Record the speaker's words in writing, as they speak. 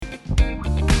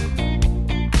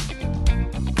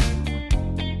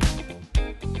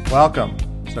Welcome.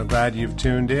 So glad you've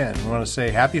tuned in. We want to say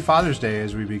Happy Father's Day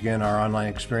as we begin our online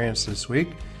experience this week.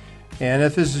 And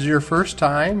if this is your first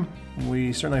time,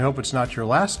 we certainly hope it's not your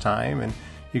last time. And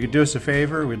you could do us a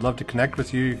favor. We'd love to connect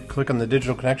with you. You can click on the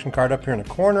digital connection card up here in the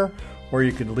corner, or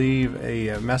you could leave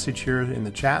a message here in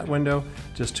the chat window,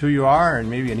 just who you are and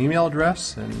maybe an email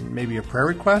address and maybe a prayer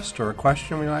request or a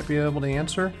question we might be able to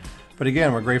answer. But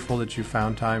again, we're grateful that you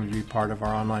found time to be part of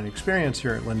our online experience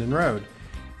here at Linden Road.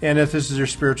 And if this is your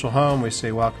spiritual home, we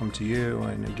say welcome to you.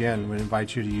 And again, we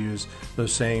invite you to use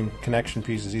those same connection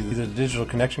pieces, either the digital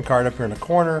connection card up here in the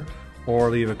corner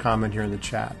or leave a comment here in the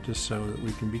chat, just so that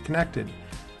we can be connected.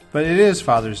 But it is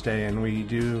Father's Day, and we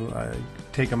do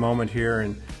take a moment here,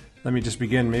 and let me just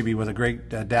begin maybe with a great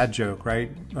dad joke,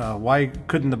 right? Why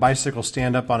couldn't the bicycle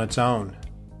stand up on its own?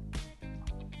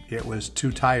 It was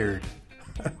too tired.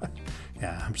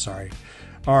 Yeah, I'm sorry.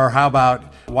 Or how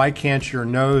about, why can't your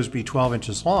nose be 12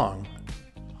 inches long?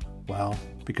 Well,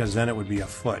 because then it would be a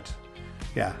foot.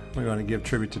 Yeah, we want to give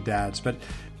tribute to dads. But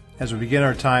as we begin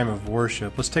our time of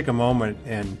worship, let's take a moment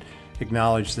and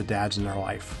acknowledge the dads in our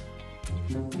life.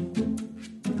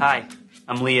 Hi,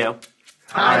 I'm Leo.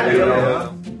 Hi,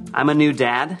 Leo. I'm a new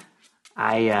dad.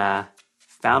 I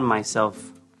found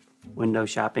myself window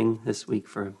shopping this week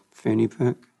for a fanny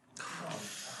pack.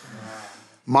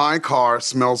 My car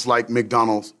smells like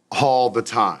McDonald's all the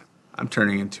time. I'm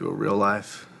turning into a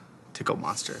real-life tickle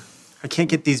monster. I can't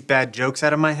get these bad jokes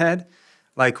out of my head.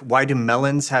 Like, why do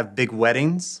melons have big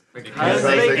weddings? Because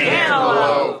they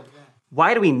cantaloupe.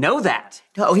 Why do we know that?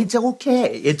 No, it's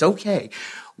okay. It's okay.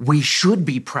 We should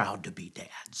be proud to be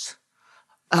dads.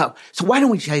 So why don't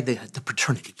we say the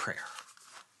paternity prayer?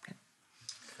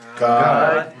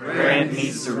 God, grant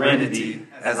me serenity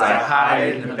as I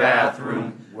hide in the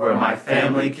bathroom where my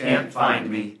family can't find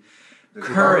me.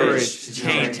 Courage to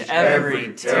change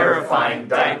every terrifying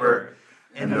diaper,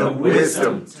 And the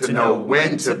wisdom to know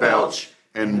when to belch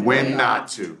and when not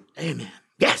to. Amen.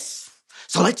 Yes.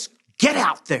 So let's get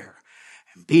out there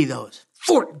and be those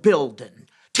fort building,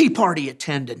 tea party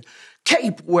attending,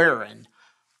 cape wearing,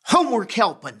 homework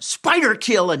helping, spider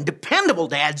killing, dependable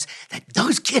dads that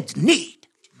those kids need.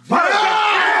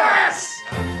 Yes!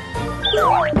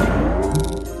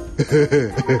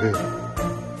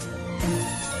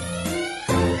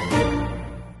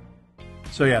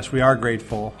 So yes, we are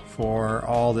grateful for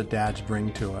all that dads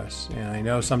bring to us. And I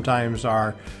know sometimes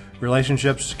our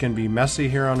relationships can be messy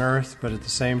here on earth, but at the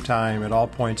same time, it all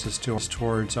points us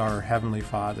towards our Heavenly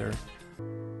Father.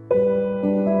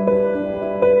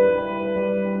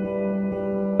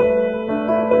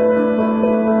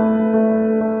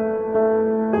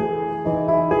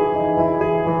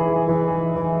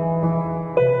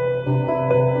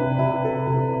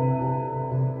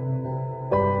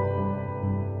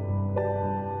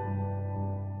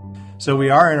 So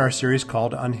we are in our series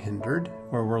called UnHindered,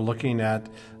 where we're looking at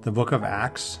the book of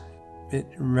Acts.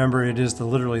 Remember, it is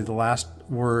literally the last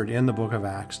word in the book of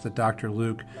Acts that Dr.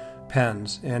 Luke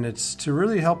pens. And it's to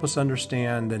really help us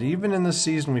understand that even in the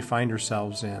season we find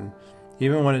ourselves in,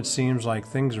 even when it seems like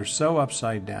things are so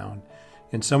upside down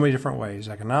in so many different ways,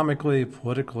 economically,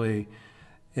 politically,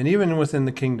 and even within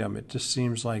the kingdom, it just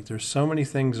seems like there's so many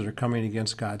things that are coming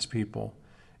against God's people.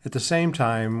 At the same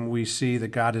time, we see that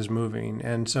God is moving.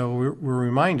 And so we're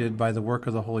reminded by the work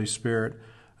of the Holy Spirit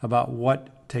about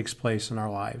what takes place in our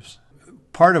lives.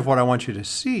 Part of what I want you to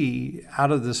see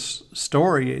out of this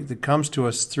story that comes to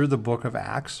us through the book of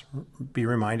Acts, be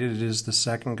reminded it is the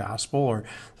second gospel or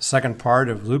the second part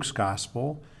of Luke's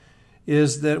gospel,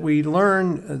 is that we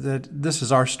learn that this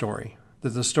is our story, that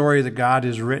the story that God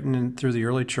has written through the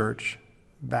early church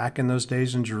back in those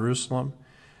days in Jerusalem,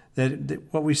 that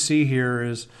what we see here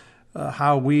is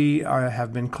how we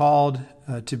have been called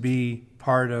to be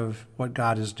part of what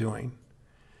God is doing.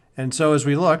 And so as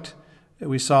we looked,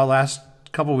 we saw last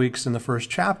couple weeks in the first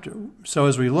chapter. So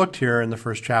as we looked here in the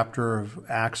first chapter of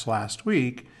Acts last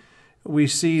week, we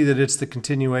see that it's the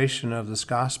continuation of this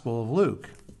Gospel of Luke.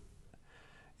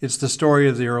 It's the story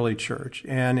of the early church,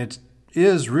 and it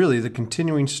is really the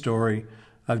continuing story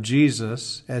of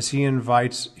Jesus as he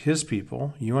invites his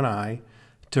people, you and I,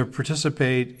 to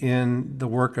participate in the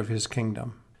work of his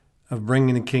kingdom, of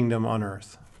bringing the kingdom on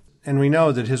earth. And we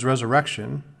know that his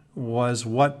resurrection was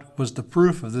what was the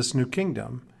proof of this new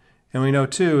kingdom. And we know,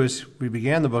 too, as we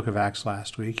began the book of Acts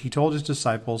last week, he told his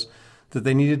disciples that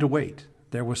they needed to wait.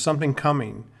 There was something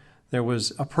coming. There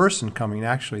was a person coming,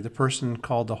 actually, the person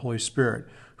called the Holy Spirit,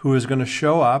 who was going to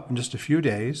show up in just a few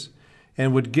days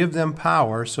and would give them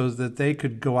power so that they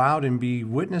could go out and be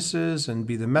witnesses and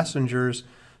be the messengers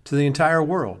to the entire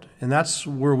world. And that's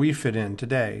where we fit in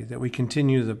today, that we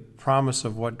continue the promise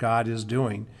of what God is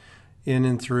doing in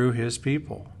and through his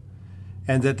people,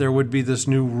 and that there would be this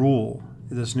new rule,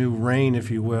 this new reign, if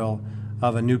you will,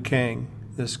 of a new king,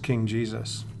 this King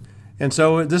Jesus. And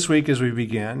so this week as we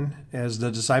begin, as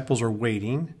the disciples are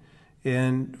waiting,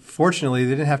 and fortunately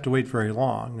they didn't have to wait very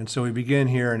long, and so we begin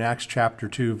here in Acts chapter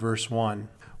 2, verse 1.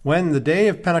 When the day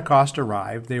of Pentecost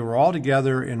arrived, they were all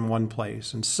together in one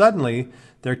place, and suddenly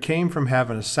there came from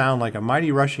heaven a sound like a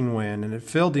mighty rushing wind, and it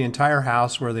filled the entire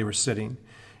house where they were sitting.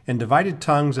 And divided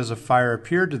tongues as of fire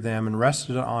appeared to them and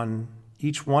rested on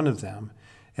each one of them.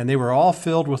 And they were all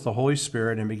filled with the Holy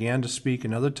Spirit and began to speak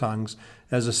in other tongues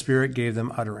as the Spirit gave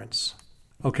them utterance.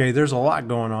 Okay, there's a lot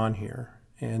going on here.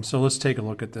 And so let's take a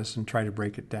look at this and try to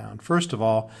break it down. First of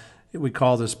all, we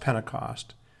call this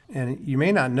Pentecost. And you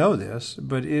may not know this,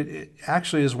 but it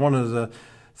actually is one of the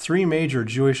 3 major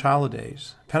Jewish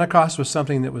holidays. Pentecost was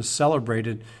something that was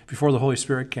celebrated before the Holy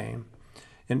Spirit came.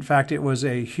 In fact, it was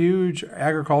a huge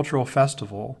agricultural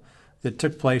festival that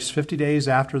took place 50 days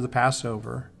after the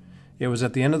Passover. It was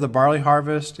at the end of the barley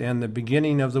harvest and the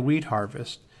beginning of the wheat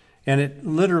harvest. And it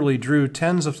literally drew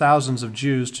tens of thousands of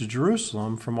Jews to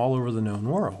Jerusalem from all over the known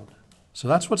world. So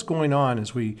that's what's going on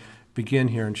as we begin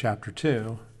here in chapter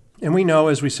 2. And we know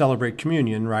as we celebrate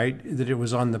communion, right, that it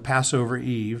was on the Passover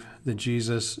Eve that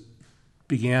Jesus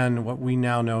began what we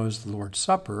now know as the Lord's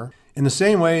Supper. In the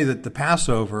same way that the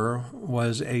Passover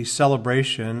was a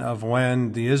celebration of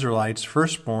when the Israelites'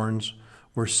 firstborns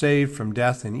were saved from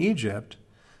death in Egypt,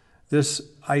 this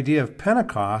idea of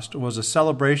Pentecost was a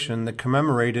celebration that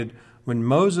commemorated when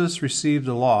Moses received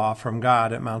the law from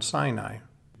God at Mount Sinai.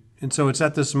 And so it's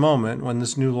at this moment when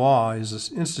this new law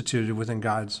is instituted within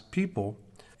God's people,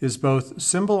 is both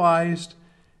symbolized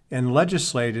and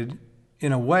legislated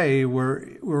in a way where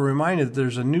we're reminded that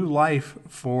there's a new life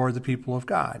for the people of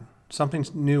God. Something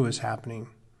new is happening.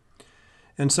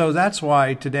 And so that's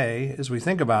why today, as we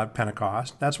think about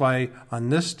Pentecost, that's why on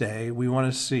this day we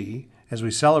want to see, as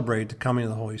we celebrate the coming of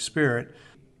the Holy Spirit,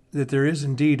 that there is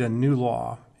indeed a new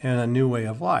law and a new way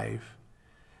of life.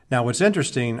 Now, what's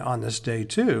interesting on this day,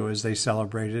 too, as they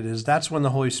celebrated, is that's when the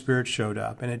Holy Spirit showed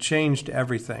up, and it changed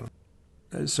everything.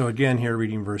 So again, here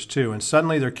reading verse 2, and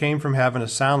suddenly there came from heaven a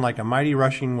sound like a mighty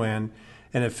rushing wind,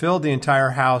 and it filled the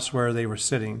entire house where they were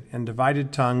sitting, and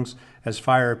divided tongues as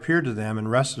fire appeared to them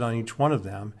and rested on each one of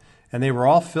them. And they were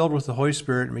all filled with the Holy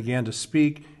Spirit and began to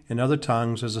speak in other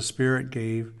tongues as the Spirit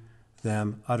gave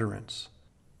them utterance.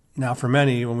 Now, for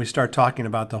many, when we start talking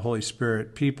about the Holy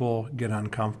Spirit, people get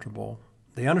uncomfortable.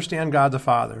 They understand God the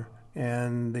Father,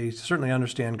 and they certainly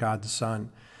understand God the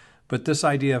Son. But this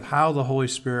idea of how the Holy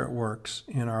Spirit works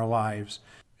in our lives,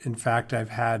 in fact, I've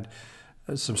had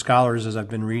some scholars, as I've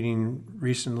been reading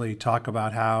recently, talk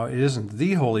about how it isn't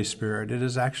the Holy Spirit, it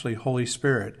is actually Holy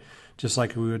Spirit, just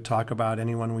like we would talk about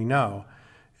anyone we know.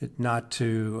 Not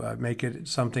to make it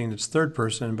something that's third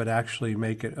person, but actually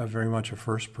make it very much a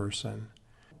first person.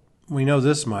 We know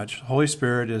this much. Holy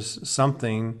Spirit is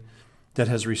something that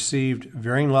has received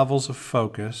varying levels of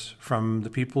focus from the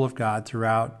people of God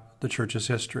throughout the church's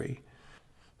history.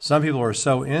 Some people are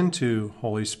so into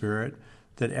Holy Spirit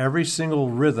that every single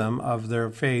rhythm of their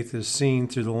faith is seen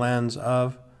through the lens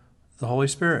of the Holy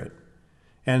Spirit.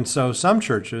 And so some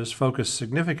churches focus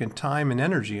significant time and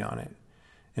energy on it.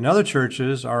 And other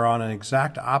churches are on an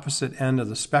exact opposite end of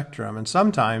the spectrum. And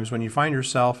sometimes when you find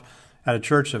yourself at a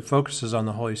church that focuses on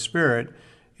the Holy Spirit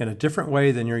in a different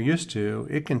way than you're used to,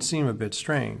 it can seem a bit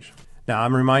strange. Now,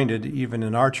 I'm reminded, even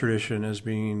in our tradition as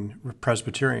being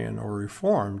Presbyterian or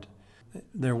Reformed,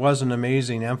 there was an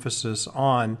amazing emphasis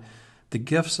on the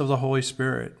gifts of the Holy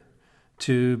Spirit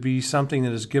to be something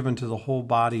that is given to the whole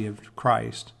body of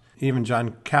Christ. Even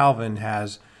John Calvin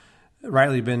has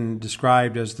rightly been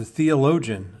described as the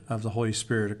theologian of the Holy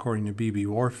Spirit, according to B.B.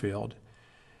 Warfield.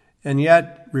 And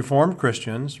yet, Reformed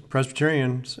Christians,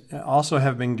 Presbyterians, also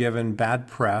have been given bad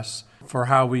press for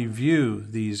how we view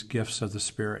these gifts of the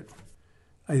Spirit.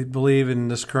 I believe in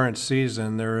this current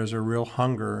season there is a real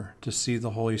hunger to see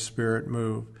the Holy Spirit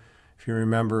move. If you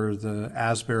remember the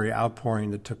Asbury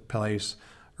outpouring that took place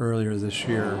earlier this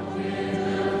year.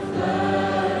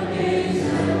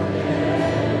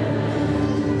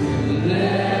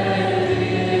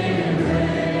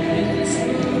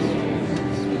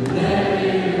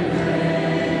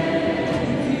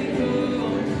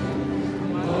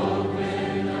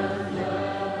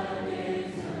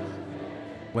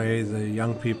 Way the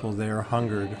young people there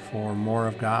hungered for more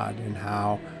of God, and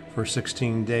how for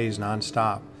 16 days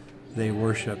nonstop they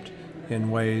worshiped in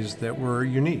ways that were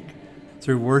unique,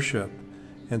 through worship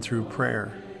and through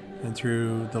prayer and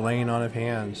through the laying on of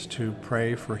hands to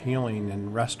pray for healing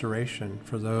and restoration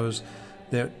for those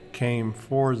that came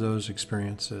for those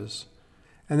experiences.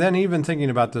 And then even thinking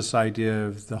about this idea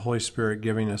of the Holy Spirit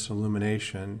giving us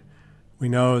illumination, we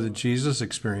know that Jesus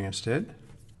experienced it.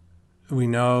 We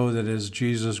know that as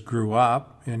Jesus grew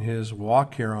up in his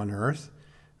walk here on earth,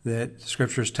 that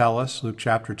scriptures tell us, Luke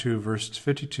chapter 2, verse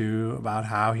 52, about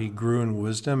how he grew in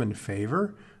wisdom and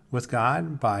favor with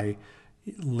God by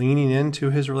leaning into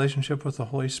his relationship with the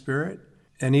Holy Spirit.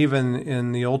 And even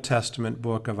in the Old Testament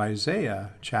book of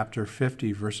Isaiah, chapter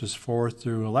 50, verses 4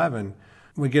 through 11,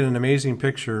 we get an amazing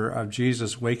picture of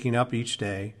Jesus waking up each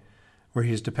day where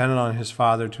he's dependent on his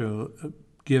Father to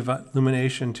give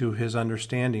illumination to his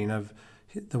understanding of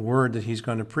the word that he's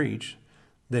going to preach,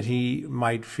 that he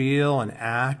might feel and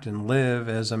act and live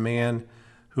as a man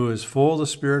who is full of the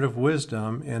spirit of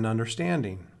wisdom and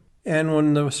understanding. And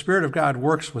when the Spirit of God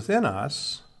works within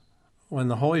us, when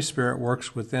the Holy Spirit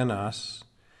works within us,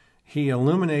 he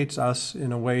illuminates us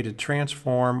in a way to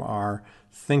transform our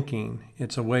thinking.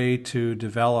 It's a way to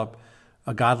develop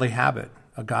a godly habit,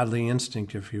 a godly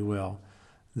instinct, if you will,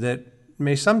 that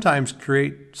may sometimes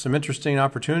create some interesting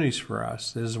opportunities for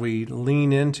us as we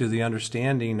lean into the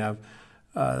understanding of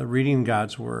reading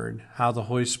God's Word, how the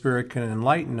Holy Spirit can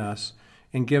enlighten us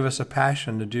and give us a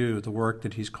passion to do the work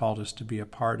that he's called us to be a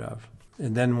part of.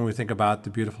 And then when we think about the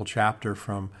beautiful chapter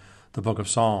from the book of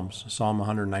Psalms, Psalm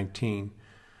 119,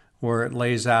 where it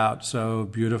lays out so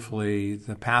beautifully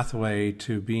the pathway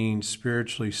to being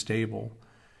spiritually stable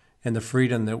and the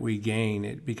freedom that we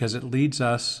gain, because it leads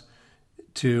us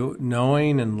to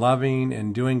knowing and loving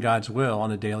and doing God's will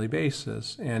on a daily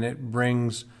basis. And it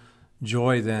brings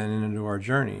joy then into our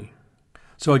journey.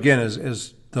 So again,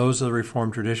 as those of the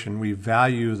Reformed tradition, we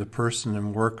value the person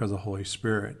and work of the Holy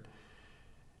Spirit.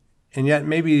 And yet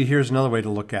maybe here's another way to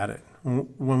look at it.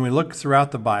 When we look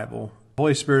throughout the Bible, the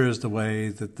Holy Spirit is the way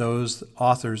that those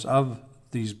authors of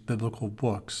these biblical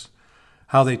books,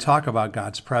 how they talk about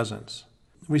God's presence.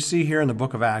 We see here in the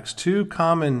book of Acts 2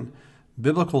 common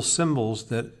biblical symbols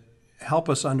that help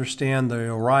us understand the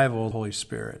arrival of the Holy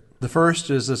Spirit. The first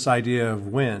is this idea of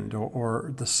wind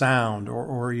or the sound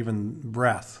or even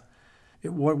breath.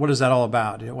 What is that all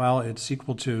about? Well, it's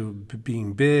equal to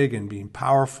being big and being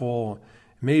powerful,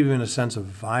 maybe even a sense of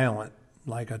violent,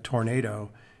 like a tornado,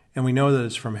 and we know that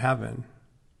it's from heaven.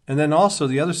 And then also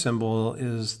the other symbol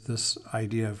is this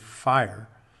idea of fire.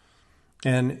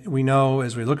 And we know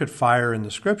as we look at fire in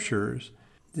the scriptures,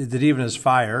 that even as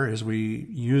fire, as we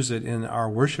use it in our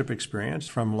worship experience,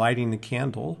 from lighting the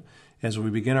candle as we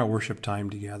begin our worship time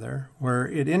together, where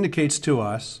it indicates to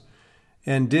us,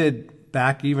 and did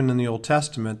back even in the Old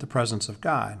Testament, the presence of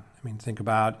God. I mean, think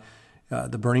about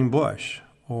the burning bush,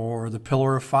 or the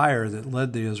pillar of fire that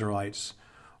led the Israelites,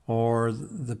 or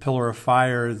the pillar of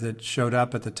fire that showed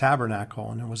up at the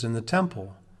tabernacle and it was in the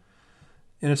temple.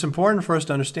 And it's important for us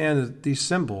to understand that these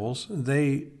symbols,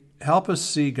 they help us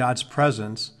see God's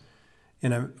presence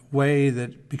in a way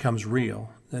that becomes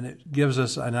real, that it gives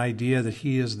us an idea that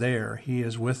he is there, he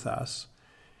is with us.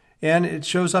 And it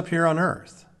shows up here on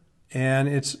earth. And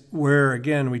it's where,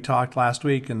 again, we talked last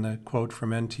week in the quote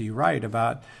from N.T. Wright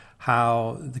about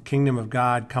how the kingdom of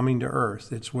God coming to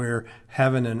earth, it's where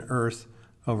heaven and earth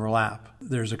overlap.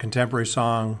 There's a contemporary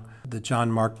song that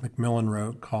John Mark McMillan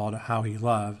wrote called How He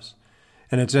Loves.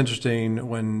 And it's interesting,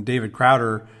 when David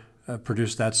Crowder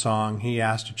produced that song, he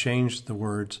asked to change the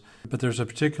words. But there's a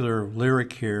particular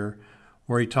lyric here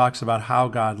where he talks about how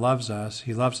God loves us.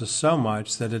 He loves us so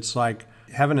much that it's like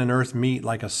heaven and earth meet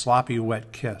like a sloppy,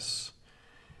 wet kiss.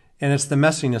 And it's the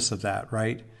messiness of that,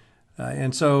 right?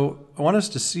 And so I want us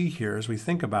to see here as we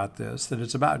think about this, that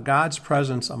it's about God's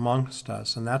presence amongst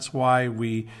us. And that's why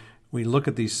we look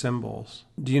at these symbols.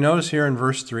 Do you notice here in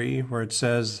verse 3 where it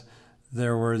says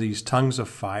there were these tongues of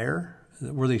fire?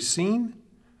 Were they seen?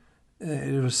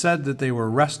 It was said that they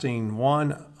were resting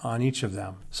one on each of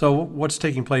them. So what's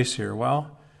taking place here?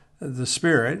 Well, the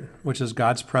Spirit, which is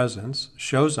God's presence,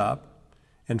 shows up,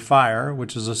 and fire,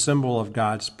 which is a symbol of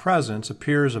God's presence,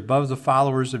 appears above the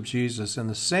followers of Jesus in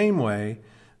the same way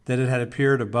that it had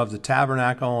appeared above the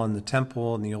tabernacle and the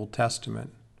temple in the Old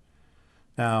Testament.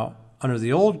 Now, under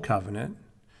the Old Covenant,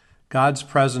 God's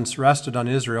presence rested on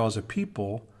Israel as a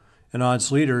people and on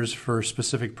its leaders for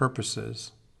specific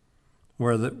purposes,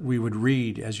 where we would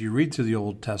read, as you read through the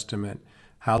Old Testament,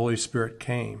 how the Holy Spirit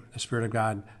came. The Spirit of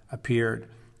God appeared.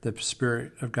 The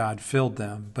Spirit of God filled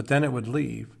them. But then it would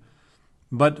leave.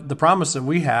 But the promise that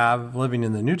we have living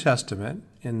in the New Testament,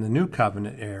 in the New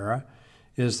Covenant era,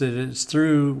 is that it's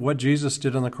through what Jesus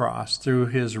did on the cross, through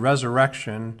his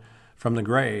resurrection from the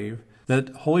grave,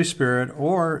 that Holy Spirit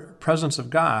or presence of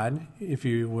God, if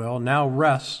you will, now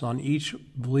rests on each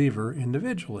believer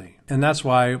individually. And that's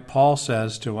why Paul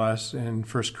says to us in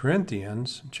 1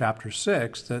 Corinthians chapter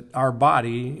 6 that our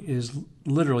body is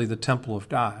literally the temple of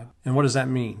God. And what does that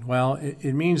mean? Well,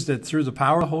 it means that through the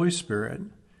power of the Holy Spirit,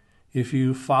 if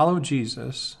you follow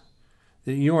Jesus,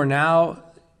 that you are now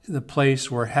the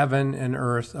place where heaven and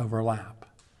earth overlap.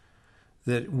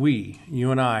 That we,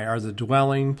 you and I, are the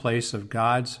dwelling place of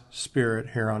God's Spirit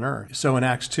here on earth. So in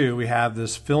Acts 2, we have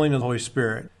this filling of the Holy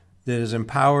Spirit that is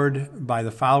empowered by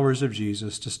the followers of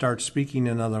Jesus to start speaking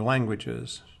in other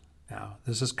languages. Now,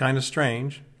 this is kind of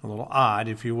strange, a little odd,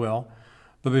 if you will.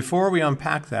 But before we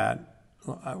unpack that,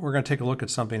 we're going to take a look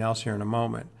at something else here in a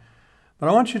moment. But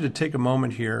I want you to take a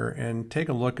moment here and take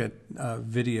a look at a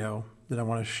video that I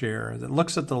want to share that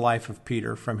looks at the life of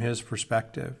Peter from his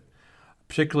perspective,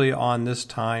 particularly on this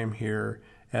time here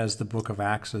as the book of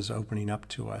Acts is opening up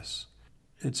to us.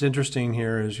 It's interesting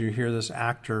here as you hear this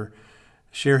actor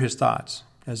share his thoughts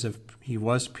as if he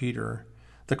was Peter,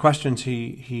 the questions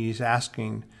he's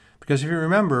asking. Because if you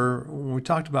remember, when we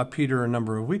talked about Peter a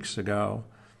number of weeks ago,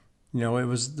 it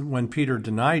was when Peter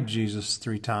denied Jesus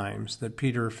 3 times that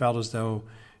Peter felt as though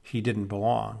he didn't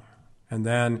belong. And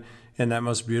then in that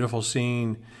most beautiful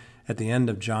scene at the end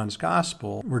of John's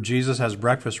Gospel, where Jesus has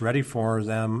breakfast ready for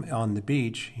them on the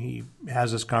beach, he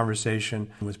has this conversation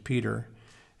with Peter.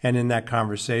 And in that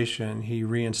conversation, he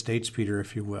reinstates Peter,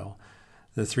 if you will.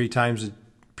 The 3 times that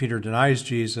Peter denies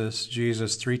Jesus,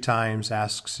 Jesus 3 times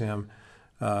asks him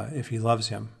if he loves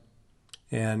him.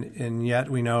 And yet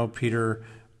we know Peter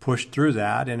pushed through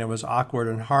that, and it was awkward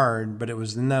and hard, but it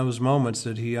was in those moments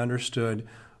that he understood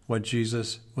what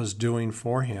Jesus was doing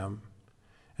for him.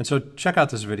 And so check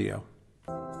out this video.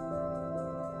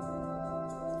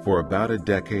 For about a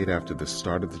decade after the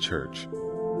start of the church,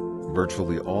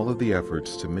 virtually all of the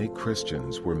efforts to make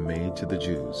Christians were made to the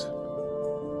Jews.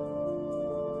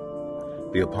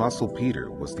 The Apostle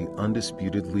Peter was the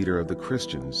undisputed leader of the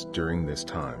Christians during this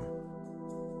time.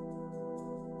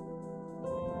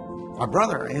 My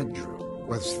brother Andrew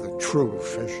was the true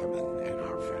fisherman in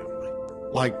our family,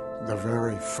 like the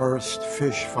very first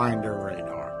fish finder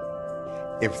radar.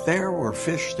 If there were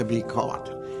fish to be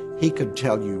caught, he could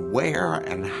tell you where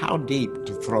and how deep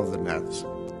to throw the nets.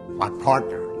 My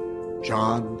partner,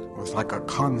 John, was like a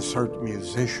concert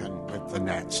musician with the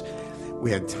nets.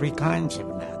 We had 3 kinds of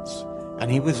nets,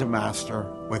 and he was a master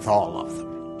with all of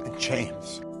them. And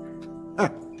James,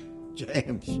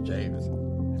 James.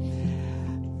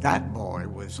 That boy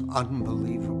was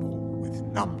unbelievable with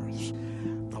numbers.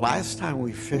 The last time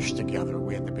we fished together,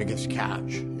 we had the biggest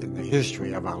catch in the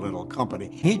history of our little company.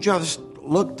 He just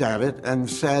looked at it and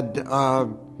said, there's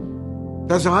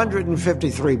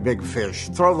 153 big fish.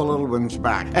 Throw the little ones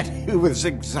back. And he was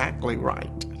exactly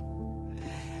right.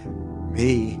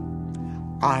 Me,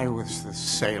 I was the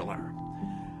sailor.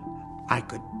 I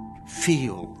could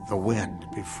feel the wind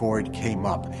before it came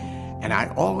up. And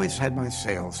I always had my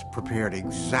sails prepared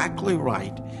exactly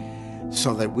right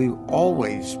so that we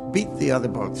always beat the other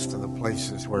boats to the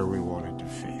places where we wanted to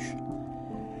fish.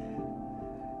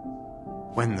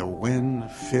 When the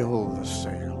wind filled the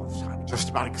sails, I would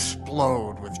just about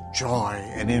explode with joy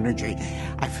and energy.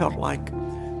 I felt like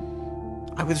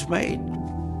I was made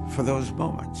for those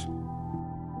moments.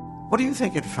 What do you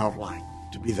think it felt like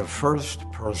to be the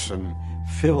first person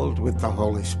filled with the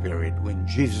Holy Spirit when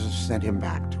Jesus sent him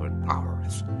back to empower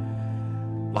us?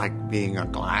 Like being a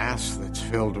glass that's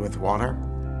filled with water?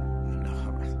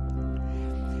 No.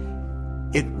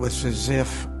 It was as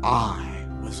if I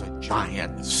was a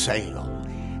giant sail,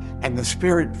 and the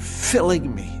Spirit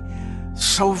filling me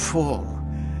so full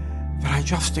that I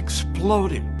just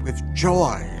exploded with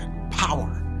joy and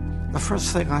power. The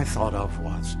first thing I thought of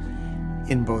was,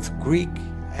 in both Greek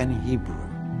and Hebrew,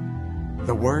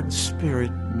 the word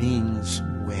Spirit means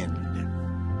wind.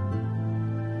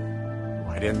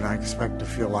 Why didn't I expect to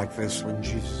feel like this when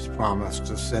Jesus promised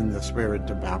to send the Spirit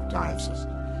to baptize us?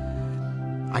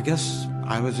 I guess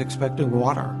I was expecting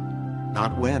water,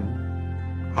 not wind.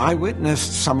 I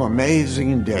witnessed some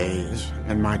amazing days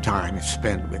in my time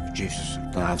spent with Jesus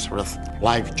of Nazareth,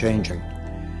 life-changing.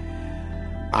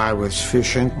 I was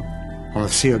fishing on the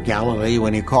Sea of Galilee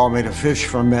when he called me to fish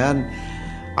for men.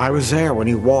 I was there when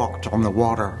he walked on the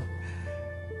water.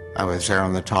 I was there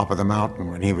on the top of the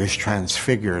mountain when he was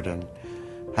transfigured and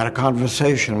had a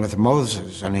conversation with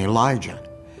Moses and Elijah.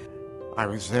 I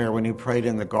was there when he prayed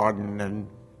in the garden and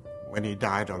when he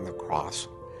died on the cross.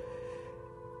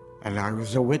 And I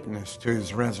was a witness to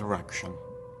his resurrection.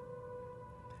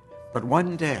 But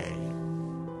one day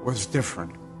was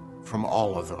different from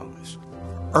all of those.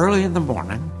 Early in the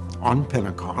morning, on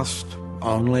Pentecost,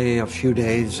 only a few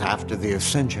days after the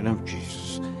ascension of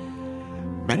Jesus.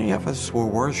 Many of us were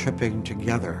worshiping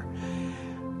together.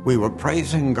 We were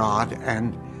praising God,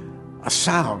 and a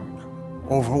sound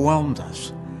overwhelmed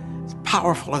us, as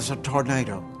powerful as a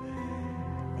tornado.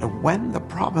 And when the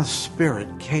promised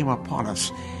Spirit came upon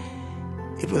us,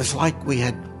 it was like we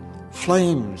had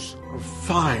flames of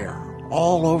fire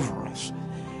all over us.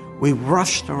 We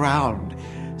rushed around,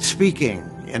 speaking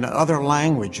in other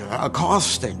languages,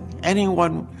 accosting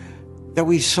anyone that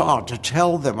we saw to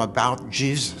tell them about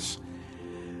Jesus.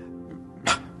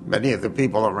 Many of the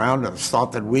people around us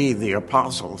thought that we, the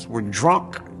apostles, were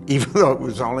drunk, even though it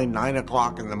was only 9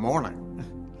 o'clock in the morning.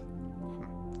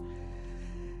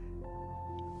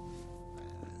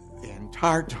 The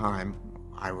entire time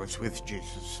I was with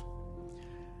Jesus,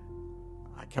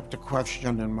 I kept a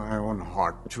question in my own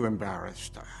heart, too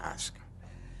embarrassed to ask.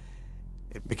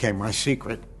 It became my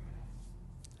secret.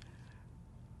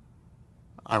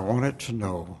 I wanted to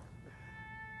know,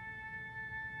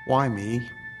 why me?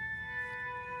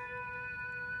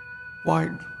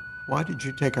 Why did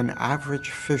you take an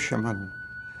average fisherman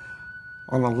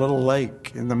on a little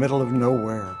lake in the middle of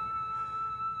nowhere?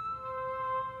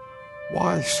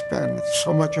 Why spend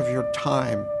so much of your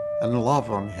time and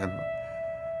love on him?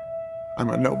 I'm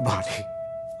a nobody,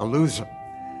 a loser.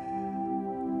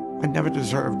 I never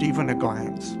deserved even a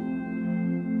glance.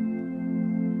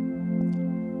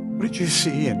 What did you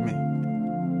see in me?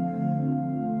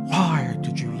 Why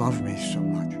did you love me so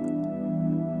much?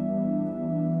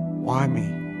 Why me?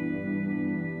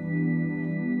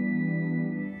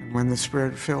 And when the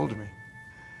Spirit filled me,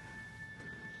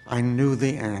 I knew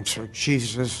the answer.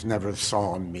 Jesus never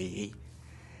saw me.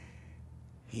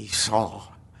 He saw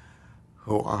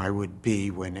who I would be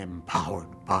when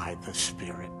empowered by the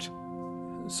Spirit.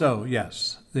 So,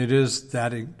 yes, it is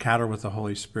that encounter with the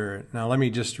Holy Spirit. Now, let me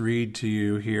just read to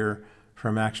you here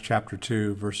from Acts chapter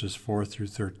 2, verses 4 through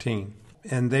 13.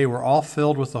 And they were all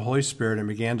filled with the Holy Spirit and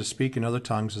began to speak in other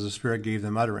tongues as the Spirit gave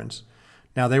them utterance.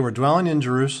 Now they were dwelling in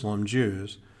Jerusalem,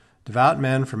 Jews, devout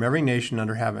men from every nation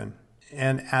under heaven.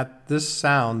 And at this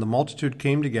sound the multitude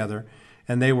came together,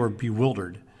 and they were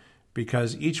bewildered,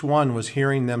 because each one was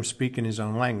hearing them speak in his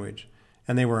own language.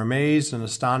 And they were amazed and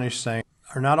astonished, saying,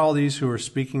 Are not all these who are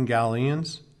speaking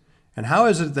Galileans? And how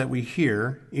is it that we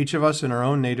hear, each of us in our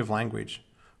own native language?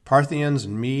 Parthians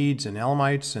and Medes and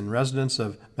Elamites and residents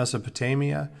of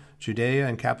Mesopotamia, Judea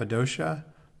and Cappadocia,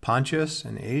 Pontus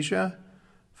and Asia,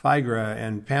 Phrygia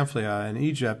and Pamphylia and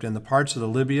Egypt and the parts of the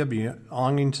Libya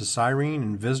belonging to Cyrene,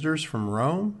 and visitors from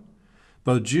Rome,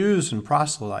 both Jews and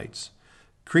proselytes,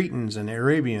 Cretans and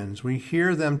Arabians, we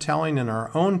hear them telling in our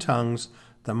own tongues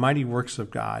the mighty works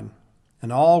of God.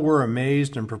 And all were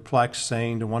amazed and perplexed,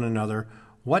 saying to one another,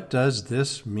 What does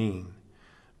this mean?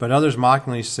 But others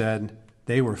mockingly said,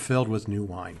 They were filled with new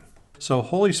wine. So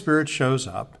Holy Spirit shows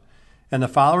up, and the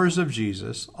followers of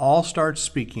Jesus all start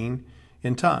speaking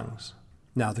in tongues.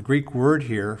 Now, the Greek word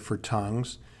here for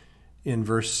tongues in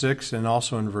verse 6 and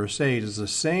also in verse 8 is the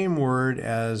same word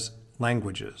as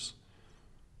languages.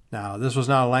 Now, this was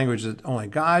not a language that only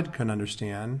God could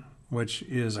understand, which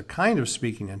is a kind of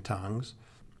speaking in tongues,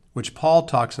 which Paul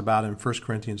talks about in 1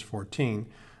 Corinthians 14.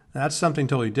 That's something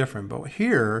totally different. But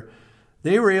here,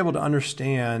 they were able to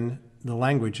understand the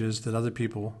languages that other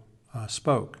people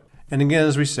spoke. And again,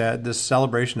 as we said, this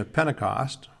celebration of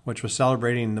Pentecost, which was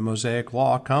celebrating the Mosaic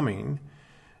Law coming,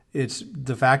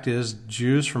 the fact is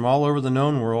Jews from all over the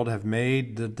known world have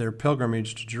made their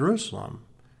pilgrimage to Jerusalem.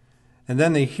 And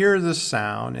then they hear this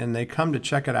sound and they come to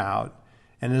check it out.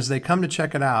 And as they come to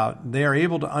check it out, they are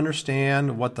able to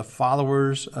understand what the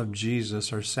followers of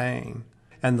Jesus are saying.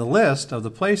 And the list of the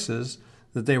places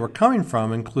that they were coming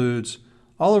from includes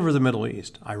all over the Middle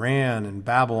East, Iran and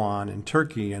Babylon and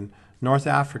Turkey and North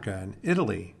Africa and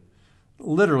Italy,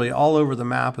 literally all over the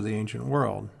map of the ancient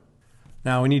world.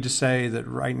 Now, we need to say that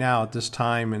right now, at this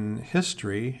time in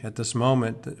history, at this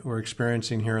moment that we're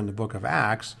experiencing here in the book of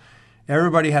Acts,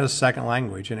 everybody had a second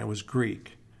language, and it was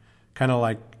Greek, kind of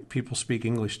like people speak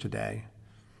English today.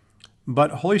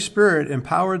 But Holy Spirit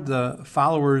empowered the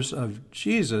followers of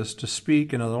Jesus to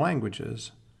speak in other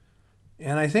languages.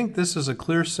 And I think this is a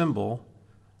clear symbol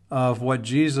of what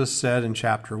Jesus said in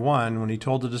chapter 1 when he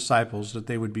told the disciples that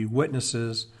they would be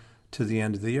witnesses to the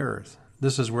end of the earth.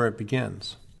 This is where it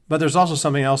begins. But there's also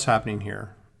something else happening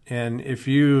here. And if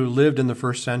you lived in the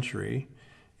first century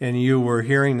and you were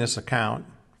hearing this account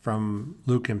from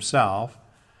Luke himself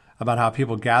about how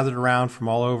people gathered around from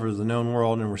all over the known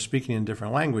world and were speaking in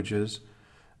different languages,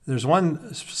 there's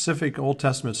one specific Old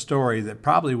Testament story that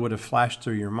probably would have flashed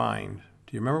through your mind.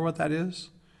 Do you remember what that is?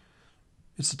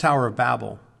 It's the Tower of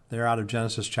Babel. They're out of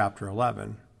Genesis chapter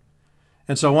 11.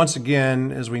 And so once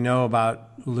again, as we know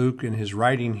about Luke in his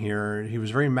writing here, he was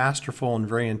very masterful and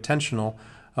very intentional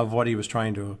of what he was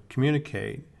trying to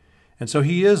communicate. And so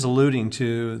he is alluding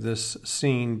to this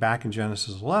scene back in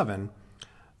Genesis 11.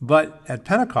 But at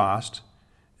Pentecost,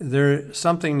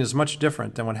 something is much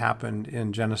different than what happened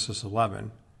in Genesis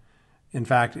 11. In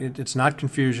fact, it's not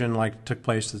confusion like took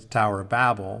place at the Tower of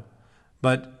Babel,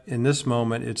 but in this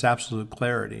moment, it's absolute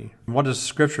clarity. What does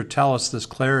Scripture tell us this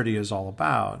clarity is all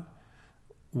about?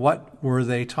 What were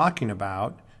they talking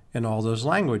about in all those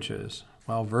languages?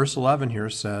 Well, verse 11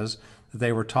 here says that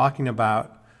they were talking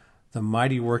about the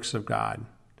mighty works of God,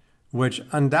 which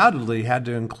undoubtedly had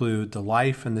to include the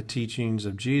life and the teachings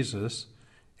of Jesus,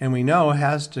 and we know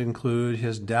has to include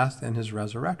his death and his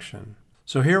resurrection.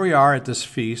 So here we are at this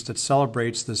feast that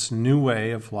celebrates this new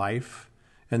way of life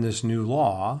and this new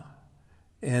law,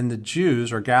 and the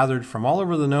Jews are gathered from all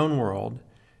over the known world,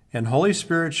 and Holy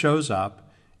Spirit shows up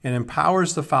and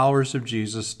empowers the followers of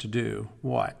Jesus to do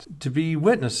what? To be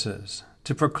witnesses,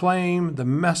 to proclaim the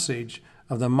message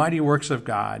of the mighty works of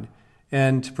God,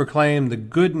 and to proclaim the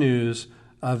good news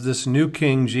of this new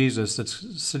King Jesus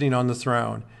that's sitting on the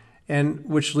throne, and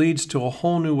which leads to a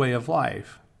whole new way of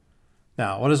life.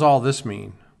 Now, what does all this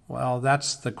mean? Well,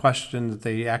 that's the question that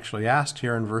they actually asked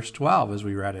here in verse 12 as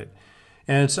we read it.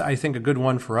 And it's, I think, a good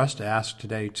one for us to ask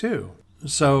today, too.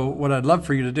 So what I'd love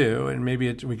for you to do, and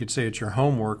maybe we could say it's your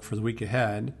homework for the week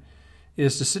ahead,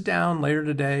 is to sit down later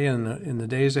today and in the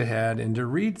days ahead and to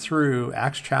read through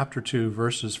Acts chapter 2,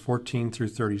 verses 14 through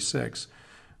 36,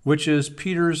 which is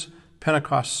Peter's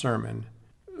Pentecost sermon,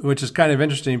 which is kind of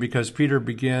interesting because Peter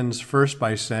begins first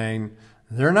by saying,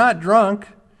 they're not drunk,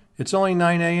 it's only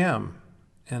 9 a.m.,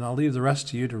 and I'll leave the rest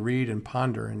to you to read and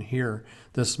ponder and hear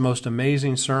this most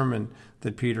amazing sermon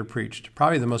that Peter preached.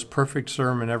 Probably the most perfect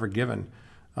sermon ever given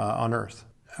on earth.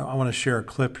 I want to share a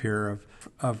clip here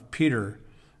of Peter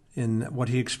in what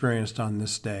he experienced on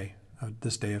this day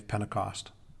of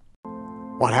Pentecost.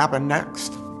 What happened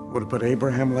next would have put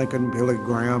Abraham Lincoln, Billy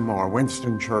Graham, or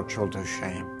Winston Churchill to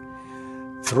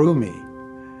shame. Through me,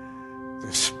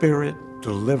 the Spirit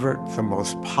delivered the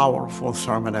most powerful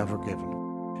sermon ever given.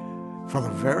 For the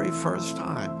very first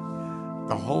time,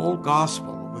 the whole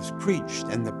gospel was preached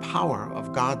in the power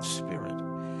of God's Spirit.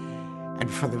 And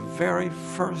for the very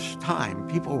first time,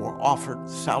 people were offered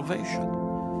salvation.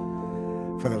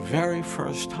 For the very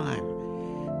first time,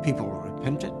 people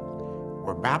repented,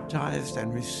 were baptized,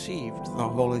 and received the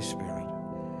Holy Spirit.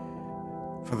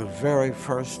 For the very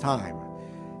first time,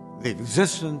 the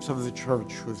existence of the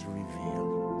church was revealed.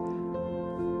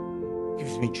 It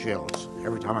gives me chills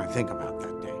every time I think about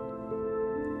that day.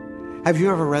 Have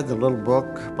you ever read the little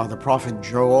book by the prophet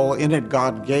Joel? In it,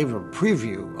 God gave a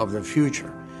preview of the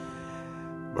future.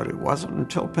 But it wasn't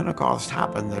until Pentecost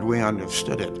happened that we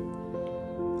understood it.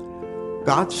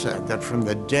 God said that from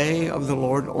the day of the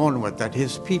Lord onward, that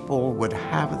his people would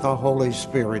have the Holy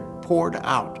Spirit poured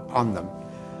out on them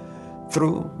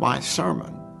through my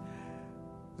sermon.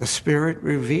 The Spirit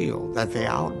revealed that the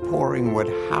outpouring would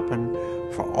happen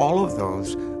for all of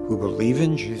those who believe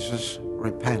in Jesus,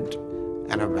 repent,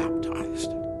 and are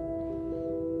baptized.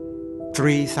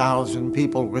 3,000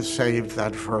 people were saved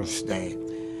that first day.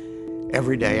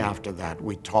 Every day after that,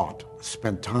 we taught,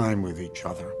 spent time with each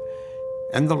other,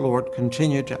 and the Lord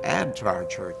continued to add to our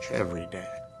church every day.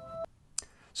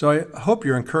 So I hope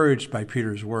you're encouraged by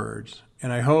Peter's words,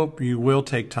 and I hope you will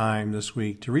take time this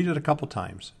week to read it a couple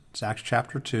times. It's Acts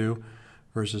chapter 2,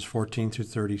 verses 14 through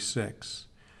 36.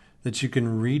 That you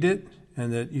can read it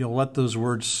and that you'll let those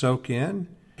words soak in.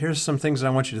 Here's some things that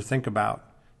I want you to think about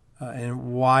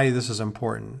and why this is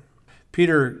important.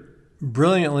 Peter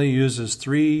brilliantly uses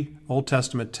 3 Old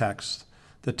Testament texts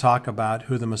that talk about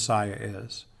who the Messiah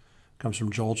is. It comes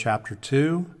from Joel chapter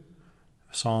 2,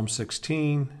 Psalm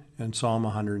 16, and Psalm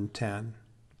 110.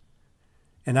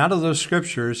 And out of those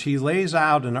scriptures, he lays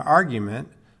out an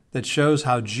argument that shows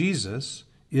how Jesus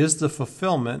is the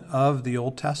fulfillment of the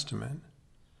Old Testament.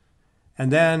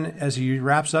 And then, as he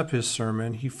wraps up his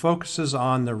sermon, he focuses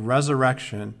on the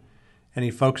resurrection, and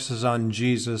he focuses on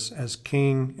Jesus as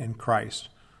King and Christ,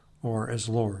 or as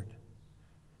Lord.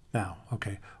 Now,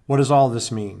 okay, what does all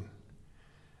this mean?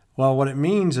 Well, what it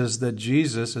means is that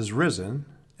Jesus is risen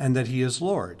and that he is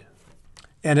Lord.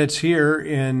 And it's here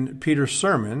in Peter's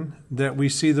sermon that we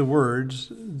see the words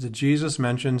that Jesus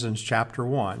mentions in chapter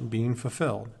 1 being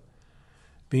fulfilled.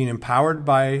 Being empowered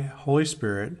by Holy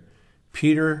Spirit,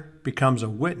 Peter becomes a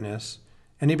witness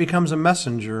and he becomes a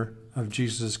messenger of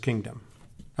Jesus' kingdom.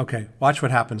 Okay, watch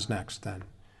what happens next then.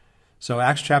 So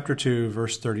Acts chapter 2,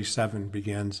 verse 37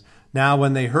 begins, "Now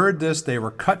when they heard this, they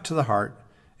were cut to the heart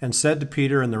and said to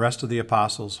Peter and the rest of the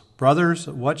apostles, "Brothers,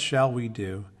 what shall we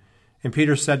do?" And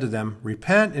Peter said to them,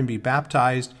 "Repent and be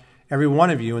baptized, every one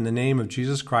of you, in the name of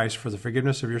Jesus Christ for the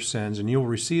forgiveness of your sins, and you will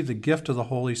receive the gift of the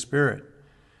Holy Spirit.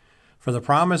 For the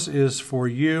promise is for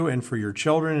you and for your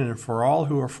children and for all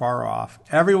who are far off,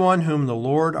 everyone whom the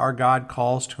Lord our God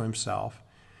calls to himself."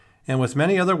 And with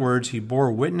many other words he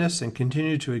bore witness and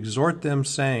continued to exhort them,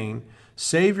 saying,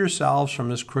 "Save yourselves from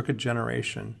this crooked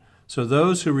generation." So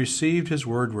those who received his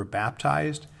word were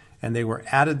baptized, and they were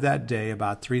added that day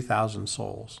about 3,000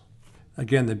 souls.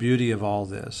 Again, the beauty of all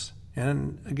this.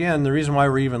 And again, the reason why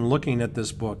we're even looking at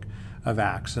this book of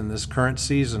Acts in this current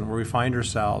season where we find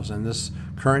ourselves in this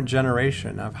current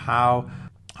generation of how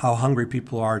hungry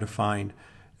people are to find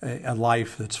a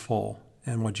life that's full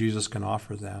and what Jesus can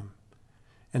offer them.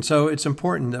 And so it's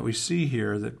important that we see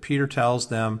here that Peter tells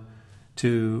them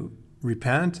to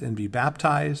repent and be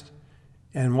baptized,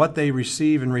 and what they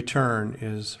receive in return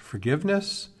is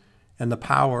forgiveness and the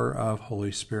power of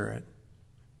Holy Spirit.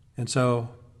 And so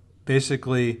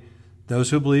basically, those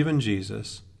who believe in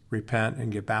Jesus repent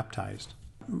and get baptized.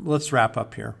 Let's wrap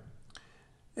up here.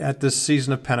 At this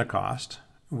season of Pentecost,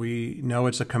 we know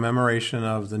it's a commemoration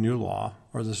of the new law,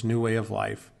 or this new way of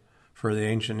life for the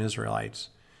ancient Israelites.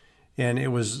 And it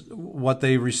was what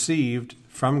they received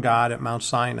from God at Mount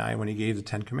Sinai when he gave the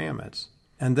Ten Commandments.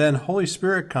 And then Holy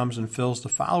Spirit comes and fills the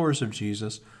followers of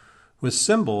Jesus with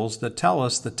symbols that tell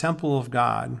us the temple of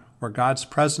God, where God's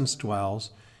presence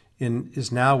dwells,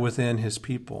 is now within his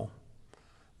people.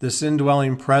 This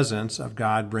indwelling presence of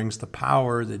God brings the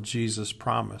power that Jesus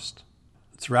promised.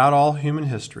 Throughout all human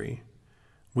history,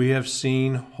 we have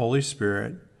seen Holy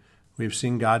Spirit, we've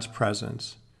seen God's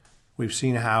presence, we've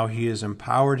seen how he has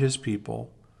empowered his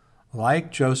people,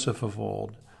 like Joseph of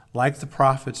old, like the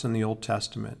prophets in the Old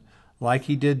Testament, like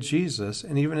he did Jesus,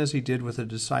 and even as he did with the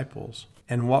disciples.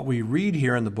 And what we read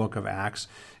here in the book of Acts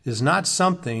is not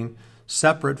something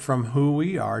separate from who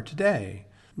we are today.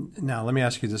 Now, let me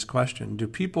ask you this question. Do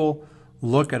people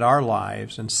look at our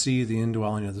lives and see the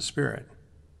indwelling of the Spirit?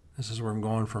 This is where I'm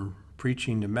going from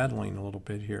preaching to meddling a little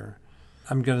bit here.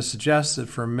 I'm going to suggest that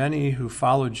for many who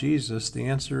follow Jesus, the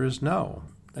answer is no.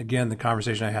 Again, the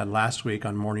conversation I had last week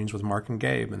on Mornings with Mark and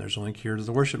Gabe, and there's a link here to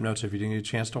the worship notes if you didn't get a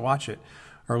chance to watch it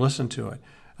or listen to it,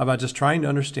 about just trying to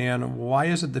understand why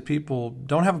is it that people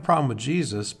don't have a problem with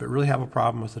Jesus but really have a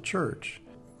problem with the church.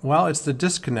 Well, it's the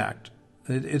disconnect.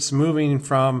 It's moving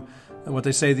from what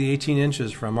they say, the 18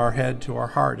 inches from our head to our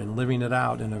heart, and living it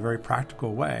out in a very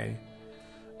practical way.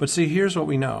 But see, here's what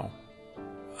we know.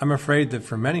 I'm afraid that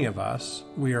for many of us,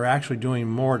 we are actually doing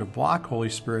more to block Holy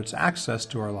Spirit's access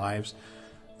to our lives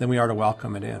than we are to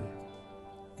welcome it in.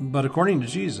 But according to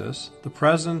Jesus, the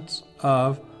presence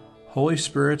of Holy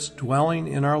Spirit's dwelling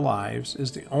in our lives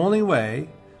is the only way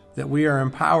that we are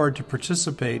empowered to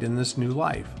participate in this new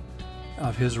life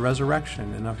of his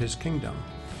resurrection and of his kingdom.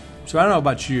 So I don't know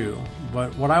about you,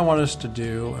 but what I want us to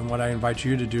do and what I invite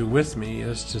you to do with me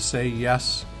is to say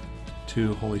yes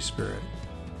to Holy Spirit,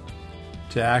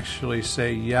 to actually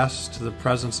say yes to the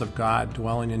presence of God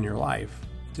dwelling in your life,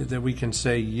 that we can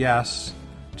say yes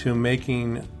to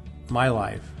making my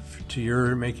life,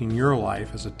 to making your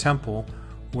life as a temple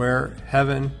where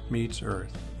heaven meets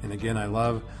earth. And again, I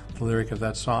love the lyric of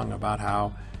that song about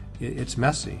how it's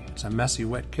messy. It's a messy,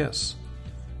 wet kiss.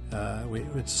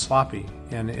 It's sloppy,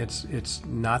 and it's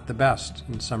not the best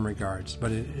in some regards,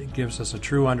 but it gives us a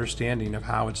true understanding of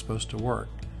how it's supposed to work.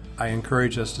 I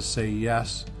encourage us to say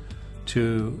yes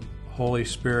to Holy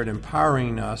Spirit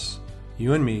empowering us,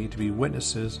 you and me, to be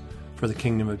witnesses for the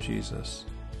kingdom of Jesus.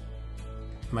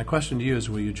 My question to you is,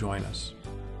 will you join us?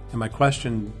 And my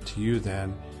question to you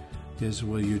then is,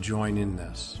 will you join in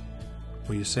this?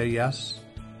 Will you say yes?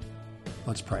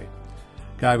 Let's pray.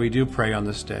 God, we do pray on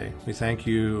this day. We thank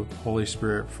you, Holy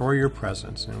Spirit, for your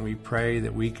presence, and we pray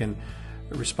that we can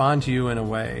respond to you in a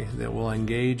way that will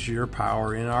engage your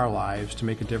power in our lives to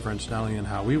make a difference not only in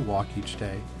how we walk each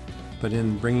day, but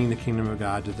in bringing the kingdom of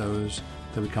God to those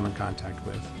that we come in contact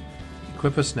with.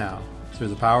 Equip us now through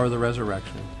the power of the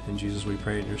resurrection. In Jesus we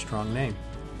pray in your strong name.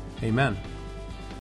 Amen.